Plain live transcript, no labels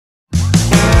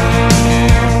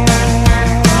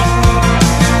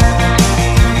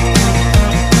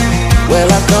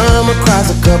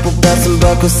couple belts and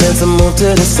buckles since I moved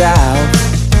to the south.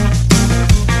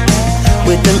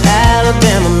 With them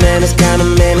Alabama man, it's kinda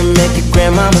man to make your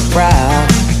grandmama proud.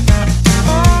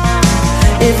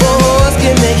 If a horse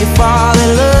can make you fall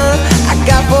in love, I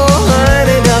got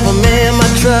 400 of them in my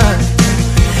truck.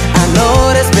 I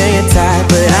know that's being tight,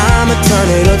 but I'ma turn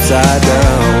it upside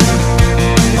down.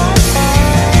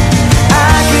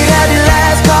 I could have your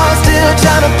last call, still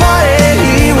trying to party.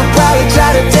 He would probably try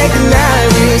to take the night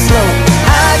real slow.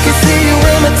 I could see you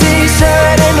in my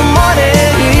t-shirt in the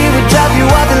morning. He would drop you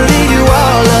off and leave you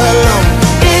all alone.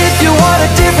 If you want a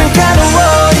different kind of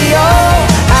rodeo,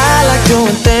 I like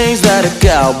doing things that a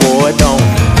cowboy don't.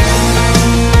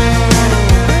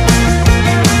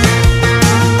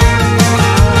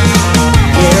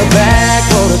 In a back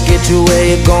road to get you where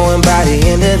you're going by the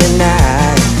end of the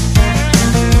night.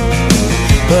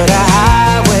 But a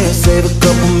highway will save a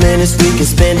couple minutes we can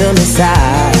spend on the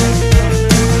side.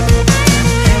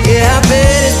 Yeah, I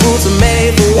bet his boots are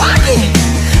made for walking.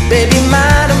 Baby,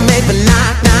 mine are made for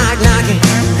knock, knock, knocking.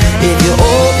 If you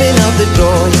open up the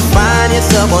door, you find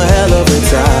yourself a hell of a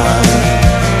time.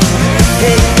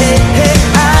 Hey, hey, hey,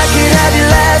 I could have your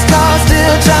last call,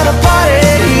 still trying to party.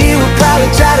 He would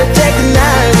probably try to take the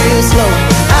night real slow.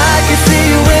 I could see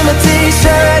you in my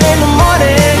t-shirt in the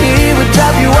morning. He would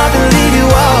drop you off and leave you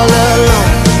all alone.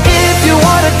 If you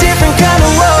want a different kind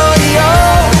of rodeo,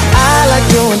 I like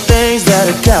doing things that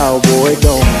a cowboy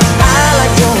don't. I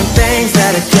like doing things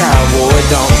that a cowboy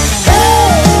don't.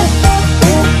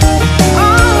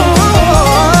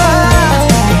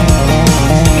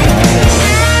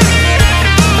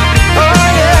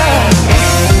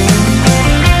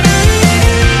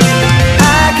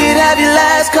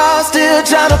 Still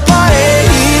trying to party.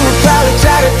 He would probably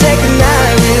try to take a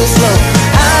night real slow.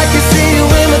 I could see you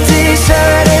in my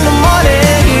t-shirt in the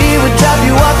morning. He would drop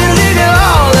you off and leave you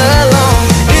all alone.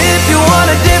 If you want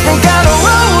a different kind of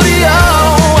rodeo,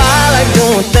 I like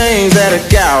doing things that a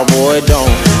cowboy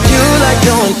don't. You like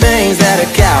doing things that a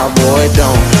cowboy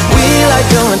don't. We like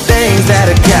doing things that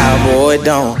a cowboy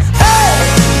don't.